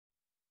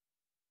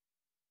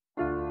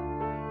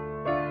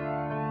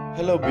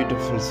Hello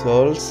beautiful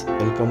souls,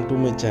 welcome to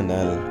my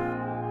channel.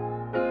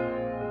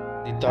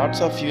 The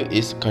thoughts of you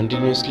is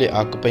continuously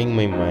occupying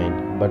my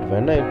mind, but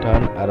when I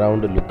turn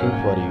around looking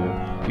for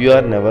you, you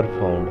are never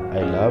found.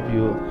 I love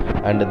you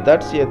and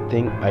that's a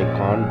thing I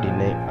can't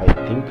deny. I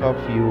think of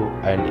you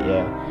and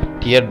a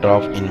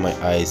teardrop in my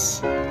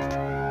eyes.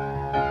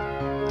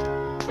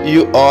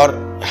 Your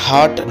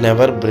heart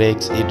never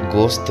breaks, it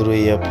goes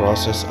through a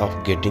process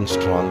of getting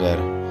stronger.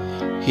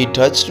 He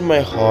touched my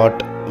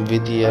heart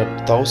with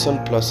 1,000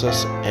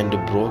 pluses and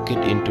broke it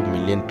into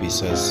million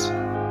pieces.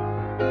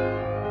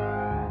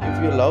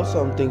 If you love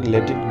something,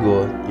 let it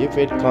go. If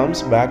it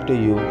comes back to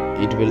you,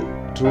 it will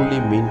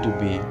truly mean to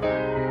be.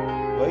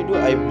 Why do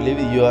I believe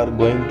you are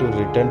going to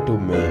return to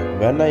me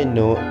when I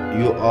know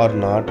you are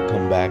not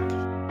come back?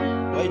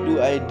 Why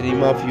do I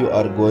dream of you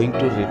are going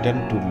to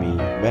return to me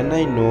when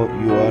I know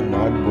you are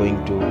not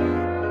going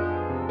to?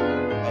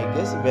 I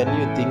guess when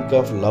you think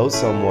of love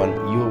someone,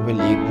 you will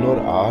ignore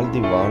all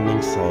the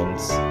warning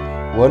signs.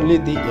 Only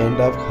the end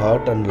of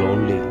hurt and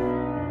lonely.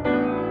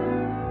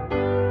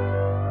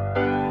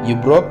 You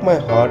broke my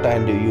heart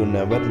and you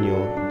never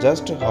knew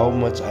just how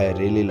much I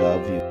really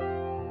love you.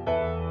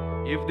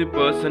 If the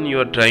person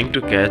you are trying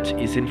to catch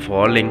isn't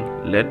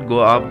falling, let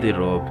go of the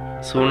rope.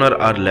 Sooner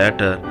or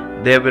later,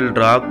 they will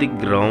drop the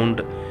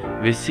ground,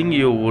 wishing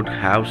you would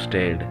have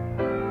stayed.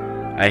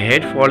 I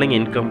hate falling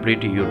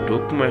incomplete. You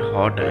took my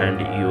heart and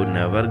you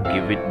never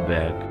give it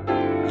back.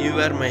 You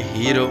were my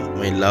hero,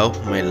 my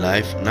love, my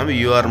life. Now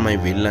you are my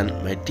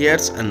villain, my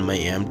tears and my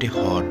empty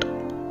heart.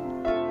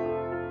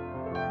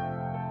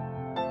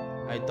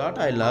 I thought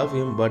I loved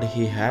him, but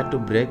he had to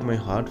break my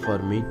heart for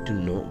me to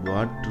know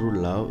what true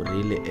love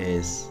really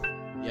is.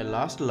 A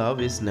lost love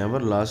is never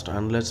lost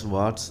unless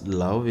what's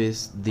love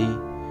is the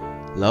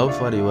love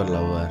for your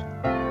lover.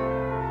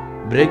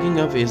 Breaking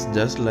up is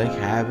just like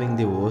having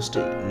the worst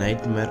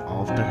nightmare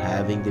after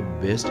having the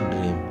best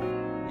dream.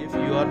 If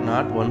you are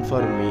not one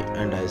for me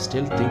and I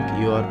still think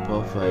you are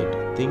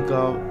perfect, think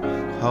of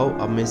how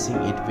amazing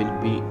it will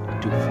be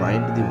to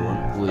find the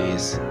one who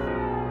is.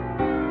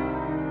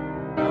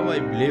 Now I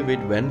believe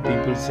it when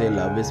people say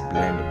love is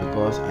blind,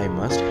 because I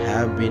must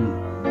have been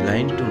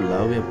blind to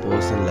love a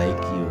person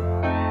like you.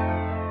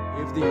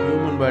 If the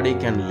human body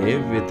can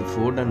live with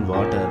food and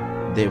water,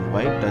 then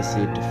why does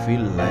it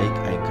feel like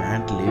I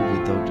can't live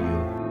without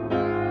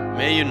you?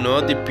 May you know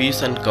the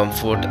peace and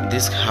comfort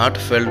this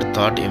heartfelt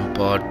thought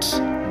imparts.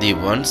 The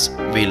ones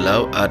we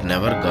love are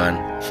never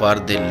gone, for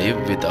they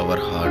live with our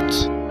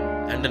hearts.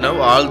 And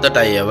now all that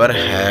I ever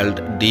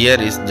held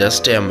dear is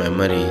just a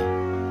memory.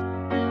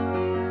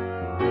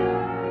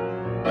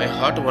 My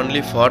heart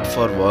only fought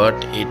for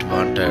what it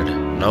wanted.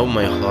 Now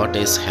my heart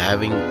is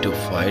having to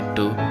fight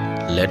to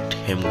let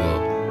him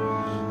go.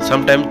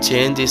 Sometimes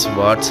change is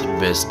what's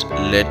best,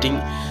 letting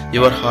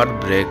your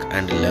heart break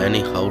and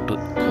learning how to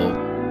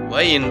cope.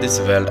 Why in this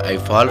world I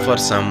fall for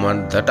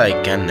someone that I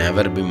can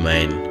never be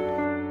mine?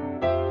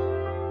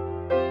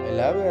 I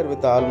love her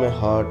with all my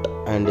heart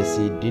and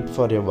she did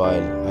for a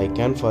while. I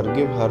can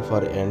forgive her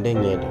for ending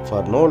it,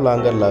 for no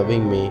longer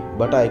loving me,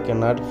 but I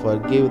cannot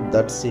forgive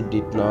that she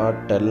did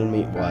not tell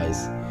me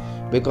wise,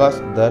 because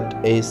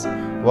that is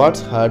what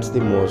hurts the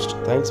most.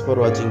 Thanks for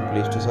watching.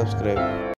 Please to subscribe.